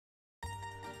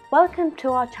Welcome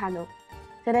to our channel.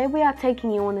 Today we are taking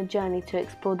you on a journey to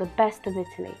explore the best of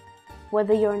Italy.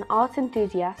 Whether you're an art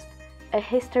enthusiast, a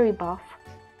history buff,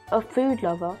 a food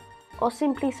lover, or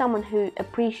simply someone who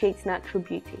appreciates natural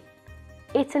beauty,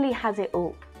 Italy has it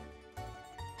all.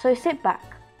 So sit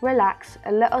back, relax,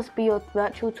 and let us be your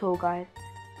virtual tour guide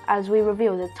as we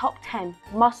reveal the top 10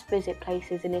 must-visit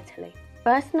places in Italy.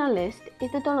 First on our list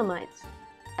is the Dolomites,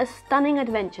 a stunning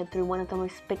adventure through one of the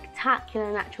most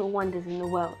spectacular natural wonders in the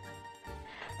world.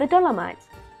 The Dolomites,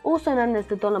 also known as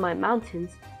the Dolomite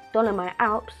Mountains, Dolomite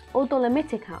Alps, or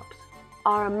Dolomitic Alps,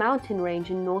 are a mountain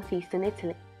range in northeastern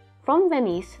Italy. From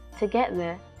Venice to get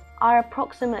there are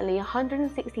approximately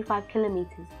 165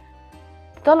 kilometers.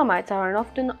 The Dolomites are an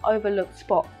often overlooked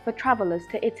spot for travelers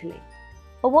to Italy.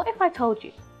 But what if I told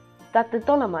you that the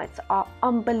Dolomites are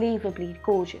unbelievably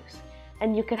gorgeous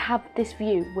and you could have this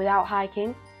view without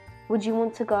hiking? Would you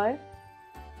want to go?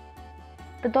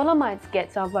 The Dolomites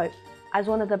gets our vote as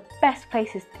one of the best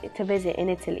places to visit in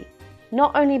Italy,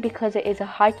 not only because it is a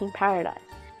hiking paradise,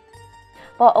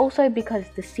 but also because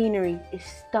the scenery is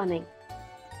stunning.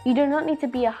 You do not need to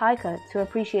be a hiker to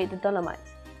appreciate the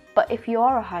Dolomites, but if you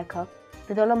are a hiker,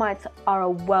 the Dolomites are a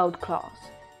world class.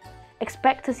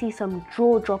 Expect to see some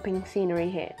jaw-dropping scenery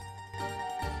here.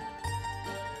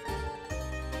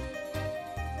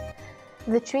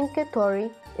 The Cinque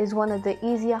Torri is one of the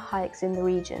easier hikes in the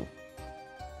region.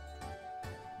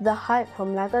 The hike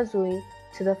from Lagazuoi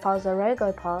to the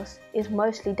Falzarego Pass is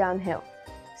mostly downhill,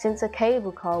 since a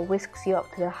cable car whisks you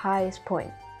up to the highest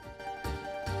point.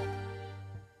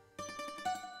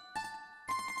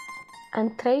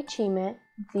 And Tre Cime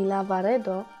di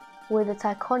Lavaredo with its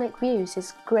iconic views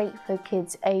is great for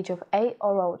kids age of 8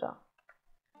 or older.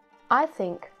 I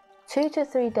think 2 to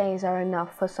 3 days are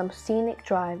enough for some scenic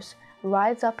drives,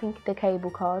 rides up in the cable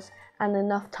cars, and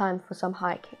enough time for some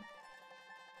hiking.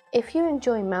 If you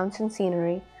enjoy mountain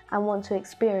scenery and want to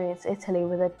experience Italy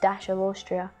with a dash of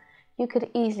Austria, you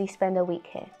could easily spend a week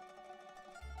here.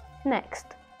 Next,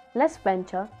 let's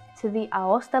venture to the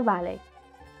Aosta Valley.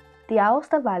 The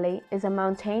Aosta Valley is a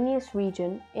mountainous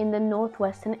region in the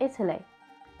northwestern Italy.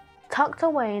 Tucked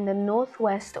away in the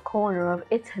northwest corner of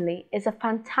Italy is a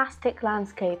fantastic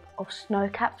landscape of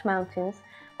snow-capped mountains,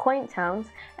 quaint towns,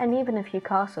 and even a few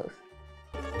castles.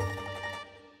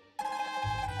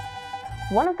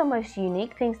 One of the most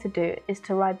unique things to do is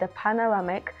to ride the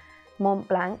panoramic Mont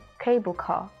Blanc cable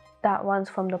car that runs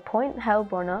from the Point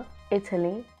Helbronner,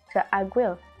 Italy, to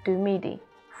Aiguille du Midi,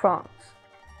 France.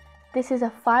 This is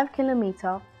a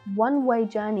 5-kilometer, one-way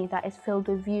journey that is filled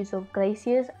with views of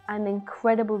glaciers and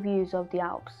incredible views of the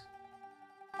Alps.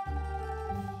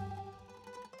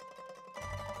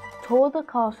 Tour the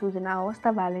castles in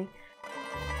Aosta Valley,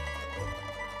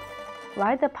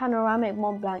 ride the panoramic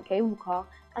Mont Blanc cable car,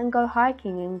 and go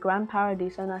hiking in Gran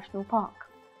Paradiso National Park.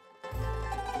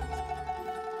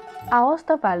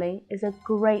 Aosta Valley is a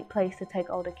great place to take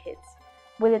older kids,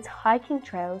 with its hiking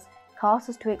trails,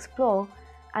 castles to explore,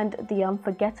 and the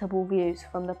unforgettable views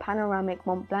from the panoramic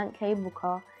Mont Blanc cable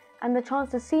car and the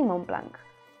chance to see Mont Blanc,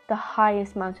 the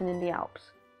highest mountain in the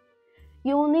Alps.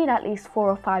 You will need at least 4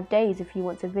 or 5 days if you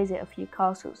want to visit a few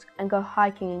castles and go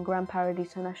hiking in Gran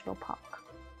Paradiso National Park.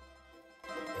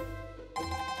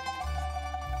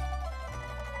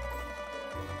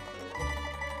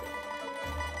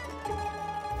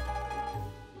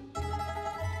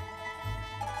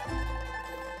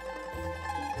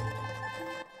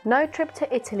 No trip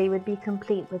to Italy would be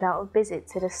complete without a visit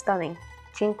to the stunning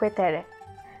Cinque Terre.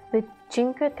 The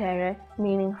Cinque Terre,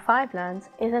 meaning 5 lands,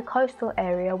 is a coastal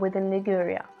area within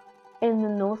Liguria, in the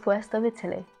northwest of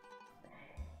Italy.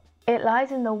 It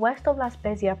lies in the west of La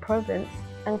Spezia province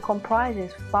and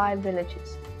comprises 5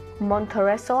 villages: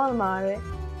 Monteresso al Mare,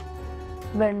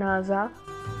 Vernazza,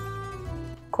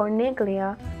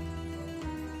 Corniglia,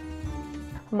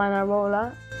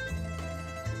 Manarola,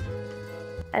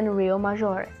 and Rio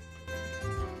Maggiore.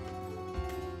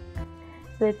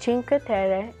 The Cinque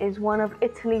Terre is one of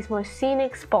Italy's most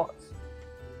scenic spots.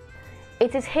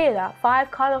 It is here that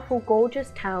 5 colourful,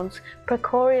 gorgeous towns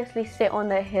precariously sit on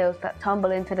the hills that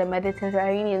tumble into the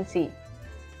Mediterranean Sea.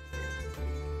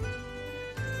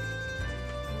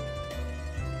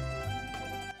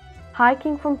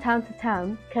 Hiking from town to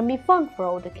town can be fun for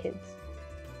older kids.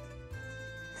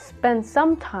 Spend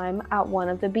some time at one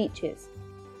of the beaches.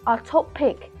 Our top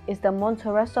pick is the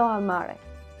Monteresso al Mare.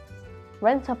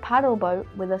 Rent a paddle boat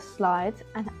with a slide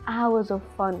and hours of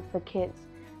fun for kids,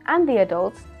 and the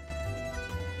adults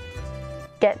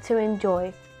get to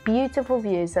enjoy beautiful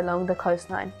views along the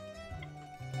coastline.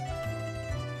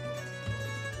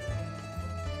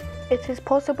 It is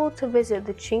possible to visit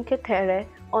the Cinque Terre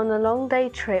on a long day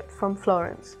trip from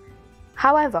Florence.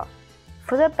 However,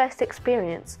 for the best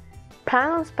experience,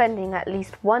 plan on spending at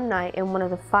least one night in one of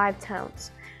the 5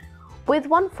 towns. With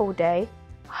one full day,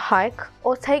 hike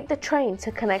or take the train to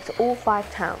connect all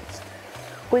 5 towns.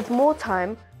 With more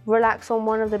time, relax on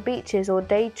one of the beaches or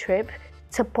day trip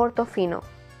to Portofino.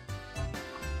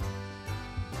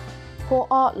 For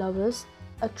art lovers,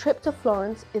 a trip to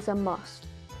Florence is a must.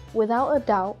 Without a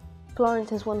doubt,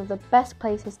 Florence is one of the best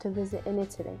places to visit in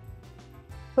Italy.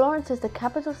 Florence is the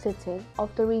capital city of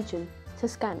the region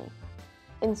Tuscany,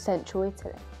 in central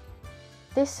Italy.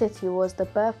 This city was the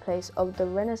birthplace of the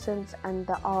Renaissance, and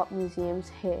the art museums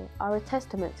here are a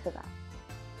testament to that.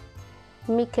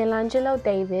 Michelangelo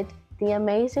David, the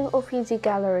amazing Uffizi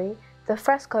Gallery, the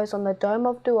frescoes on the Dome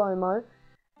of Duomo,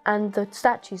 and the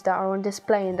statues that are on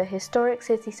display in the historic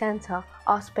city centre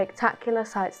are spectacular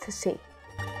sights to see.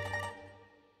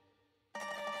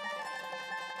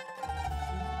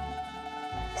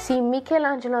 See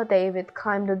Michelangelo David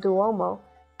climb the Duomo,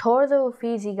 tour the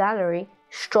Uffizi Gallery,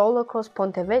 stroll across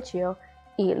Ponte Vecchio,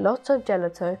 eat lots of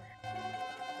gelato,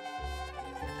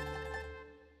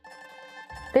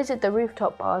 visit the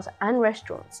rooftop bars and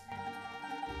restaurants,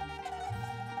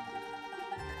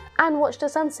 and watch the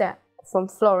sunset from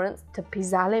Florence to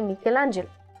Piazzale Michelangelo.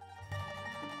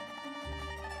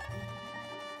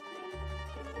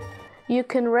 You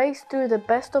can race through the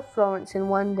best of Florence in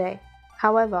one day.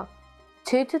 However,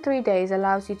 2 to 3 days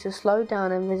allows you to slow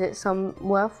down and visit some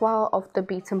worthwhile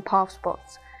off-the-beaten-path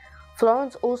spots.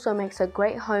 Florence also makes a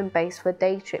great home base for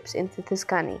day trips into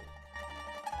Tuscany.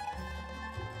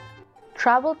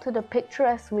 Travel to the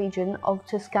picturesque region of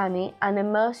Tuscany and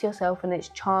immerse yourself in its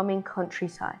charming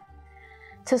countryside.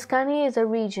 Tuscany is a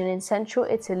region in central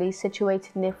Italy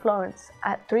situated near Florence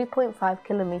at 3.5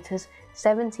 kilometers,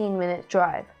 17 minutes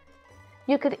drive.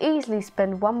 You could easily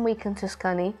spend 1 week in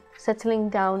Tuscany, settling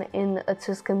down in a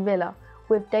Tuscan villa,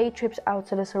 with day trips out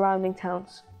to the surrounding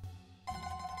towns.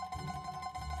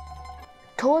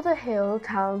 Tour the hill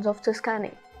towns of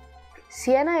Tuscany.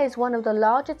 Siena is one of the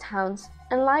larger towns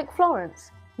and, like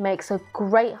Florence, makes a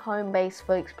great home base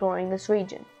for exploring this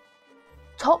region.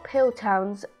 Top hill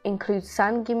towns include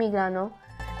San Gimignano,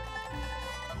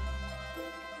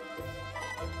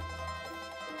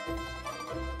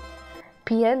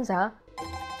 Pienza,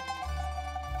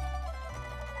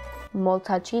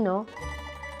 Montalcino,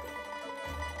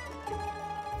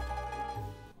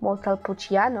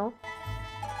 Montalpucciano,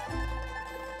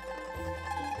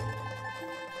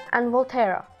 and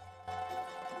Volterra.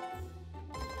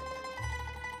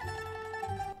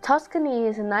 Tuscany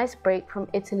is a nice break from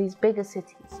Italy's bigger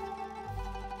cities.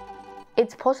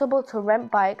 It's possible to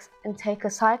rent bikes and take a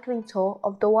cycling tour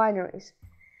of the wineries.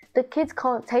 The kids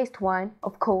can't taste wine,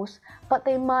 of course, but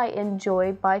they might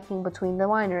enjoy biking between the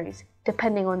wineries,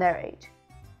 depending on their age.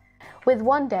 With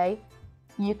one day,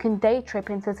 you can day trip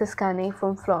into Tuscany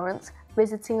from Florence,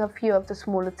 visiting a few of the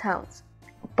smaller towns.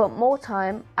 But more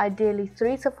time, ideally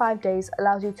 3 to 5 days,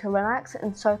 allows you to relax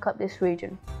and soak up this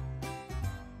region.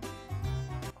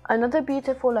 Another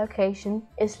beautiful location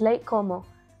is Lake Como,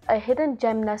 a hidden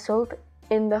gem nestled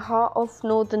in the heart of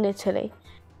northern Italy.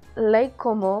 Lake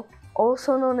Como,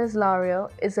 also known as Lario,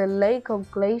 is a lake of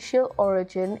glacial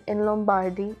origin in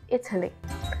Lombardy, Italy.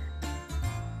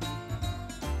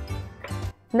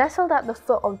 Nestled at the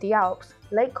foot of the Alps,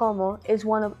 Lake Como is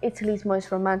one of Italy's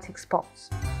most romantic spots.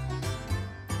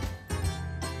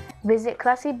 Visit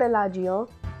Classy Bellagio,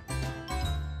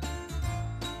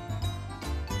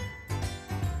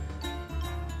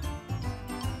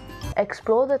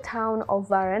 explore the town of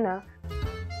Varenna,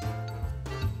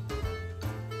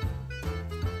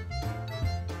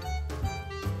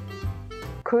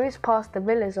 cruise past the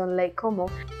villas on Lake Como,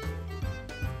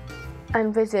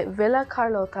 and visit Villa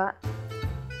Carlotta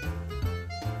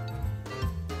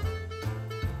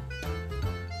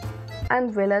and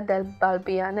Villa del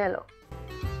Balbianello.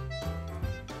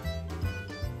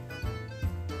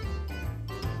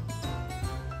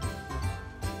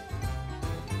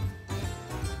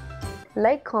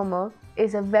 Lake Como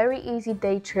is a very easy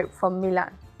day trip from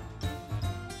Milan.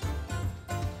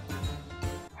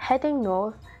 Heading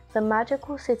north, the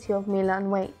magical city of Milan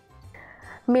waits.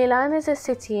 Milan is a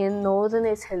city in northern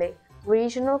Italy,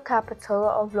 regional capital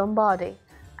of Lombardy,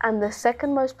 and the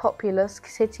second most populous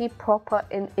city proper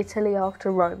in Italy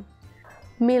after Rome.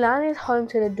 Milan is home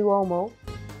to the Duomo,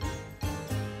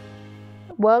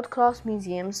 world-class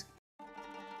museums,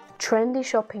 trendy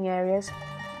shopping areas.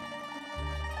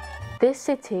 This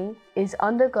city is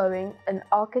undergoing an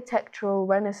architectural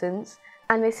renaissance,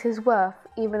 and it is worth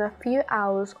even a few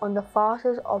hours on the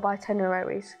fastest of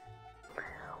itineraries.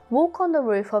 Walk on the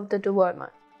roof of the Duomo.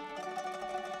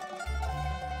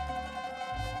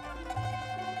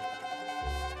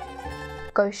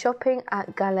 Go shopping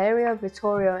at Galleria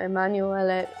Vittorio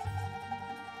Emanuele.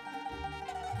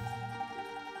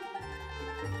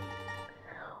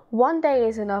 One day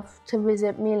is enough to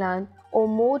visit Milan, or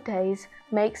more days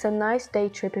makes a nice day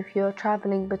trip if you are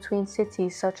travelling between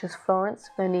cities such as Florence,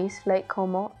 Venice, Lake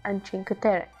Como and Cinque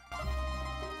Terre.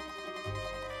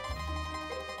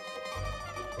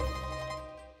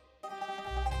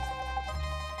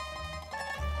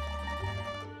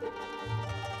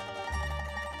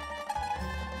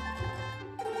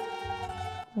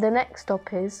 The next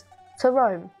stop is to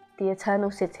Rome, the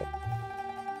Eternal City.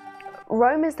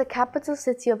 Rome is the capital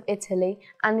city of Italy,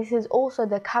 and it is also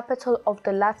the capital of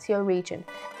the Lazio region.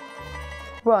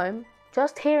 Rome,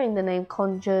 just hearing the name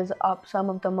conjures up some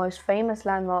of the most famous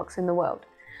landmarks in the world: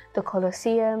 the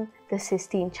Colosseum, the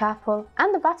Sistine Chapel,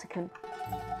 and the Vatican.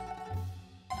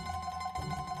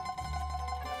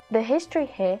 The history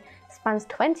here spans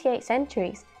 28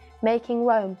 centuries, making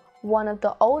Rome one of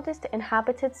the oldest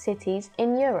inhabited cities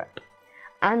in Europe,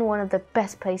 and one of the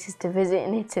best places to visit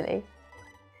in Italy.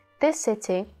 This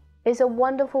city is a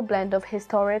wonderful blend of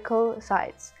historical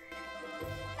sites,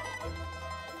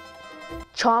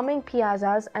 charming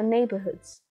piazzas and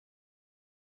neighborhoods,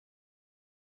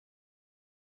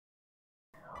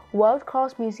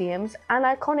 world-class museums and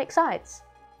iconic sites.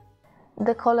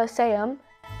 The Colosseum,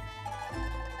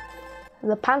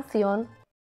 the Pantheon,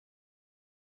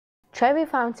 Trevi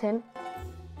Fountain,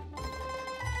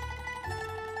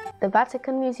 the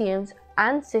Vatican Museums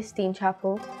and Sistine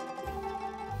Chapel,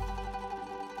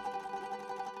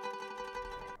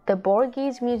 the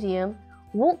Borghese Museum.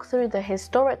 Walk through the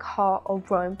historic heart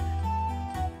of Rome,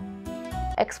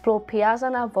 explore Piazza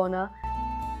Navona,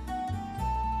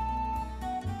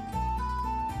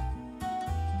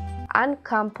 and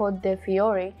Campo de'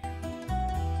 Fiori,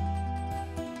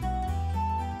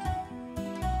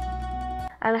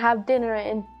 and have dinner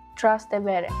in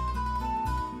Trastevere.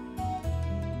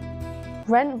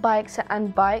 Rent bikes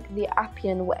and bike the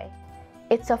Appian Way.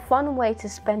 It's a fun way to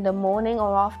spend a morning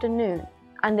or afternoon,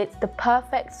 and it's the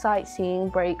perfect sightseeing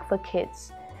break for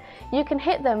kids. You can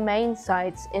hit the main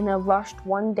sites in a rushed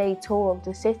one-day tour of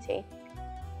the city.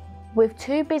 With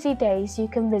 2 busy days, you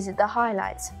can visit the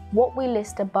highlights, what we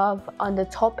list above under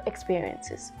top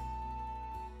experiences.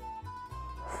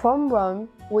 From Rome,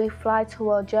 we fly to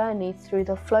our journey through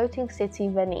the floating city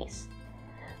Venice.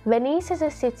 Venice is a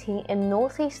city in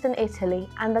northeastern Italy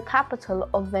and the capital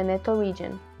of Veneto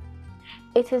region.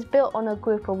 It is built on a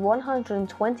group of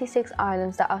 126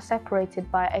 islands that are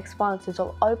separated by expanses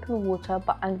of open water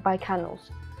and by canals.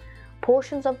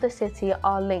 Portions of the city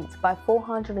are linked by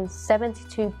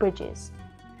 472 bridges.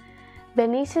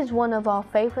 Venice is one of our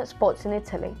favorite spots in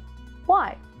Italy.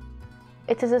 Why?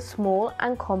 It is a small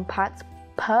and compact,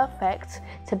 perfect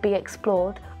to be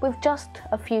explored with just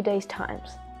a few days' time.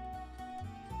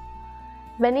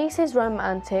 Venice is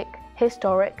romantic,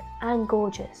 historic and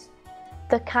gorgeous.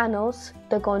 The canals,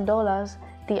 the gondolas,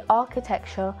 the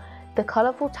architecture, the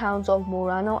colourful towns of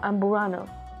Murano and Burano.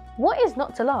 What is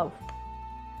not to love?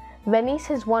 Venice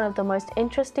is one of the most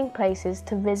interesting places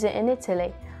to visit in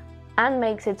Italy and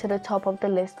makes it to the top of the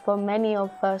list for many of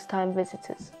first-time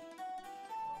visitors.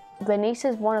 Venice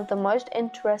is one of the most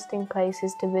interesting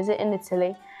places to visit in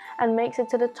Italy and makes it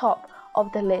to the top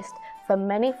of the list for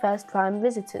many first-time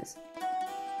visitors.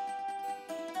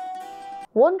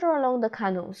 Wander along the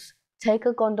canals, take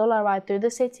a gondola ride through the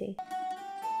city,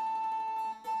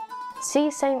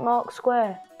 see St. Mark's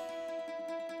Square,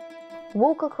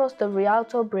 walk across the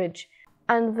Rialto Bridge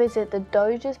and visit the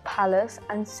Doge's Palace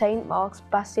and St. Mark's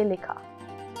Basilica.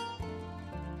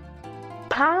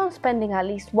 Plan on spending at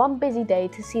least 1 busy day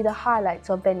to see the highlights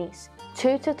of Venice.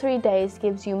 2 to 3 days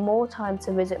gives you more time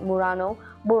to visit Murano,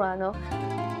 Burano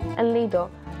and Lido,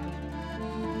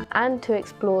 and to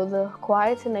explore the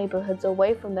quieter neighborhoods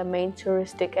away from the main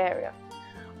touristic area.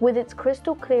 With its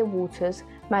crystal clear waters,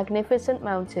 magnificent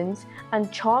mountains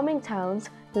and charming towns,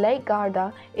 Lake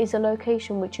Garda is a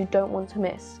location which you don't want to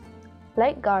miss.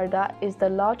 Lake Garda is the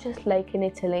largest lake in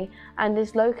Italy and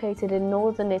is located in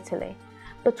northern Italy,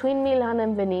 between Milan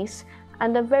and Venice,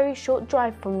 and a very short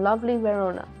drive from lovely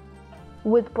Verona.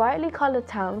 With brightly colored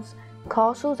towns,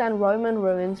 castles and Roman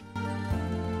ruins,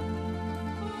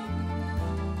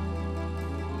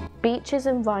 beaches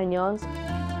and vineyards,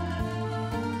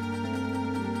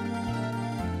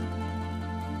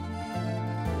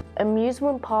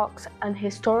 amusement parks and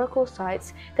historical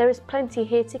sites, there is plenty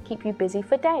here to keep you busy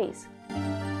for days.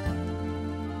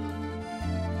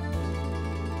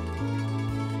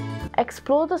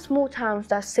 Explore the small towns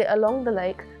that sit along the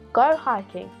lake, go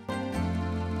hiking,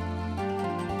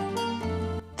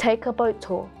 Take a boat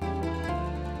tour.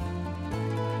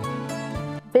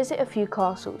 Visit a few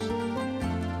castles.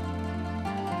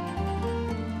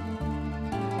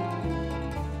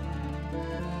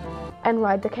 And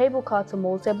ride the cable car to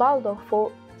Montebaldo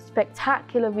for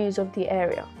spectacular views of the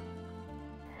area.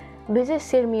 Visit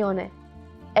Sirmione,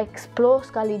 explore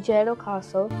Scaligero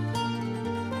Castle,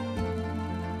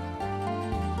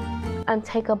 and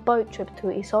take a boat trip to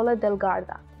Isola del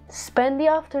Garda. Spend the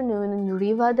afternoon in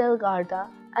Riva del Garda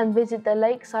and visit the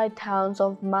lakeside towns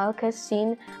of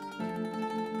Malcassin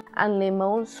and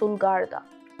Limone sul Garda.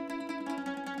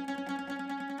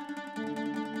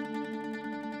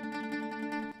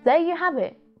 There you have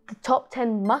it, the top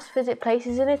 10 must-visit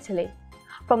places in Italy.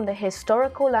 From the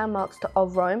historical landmarks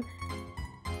of Rome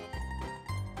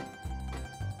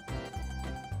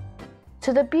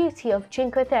to the beauty of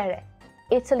Cinque Terre,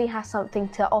 Italy has something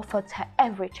to offer to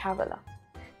every traveller.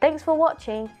 Thanks for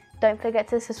watching. Don't forget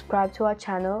to subscribe to our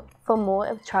channel for more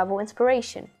of travel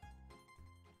inspiration.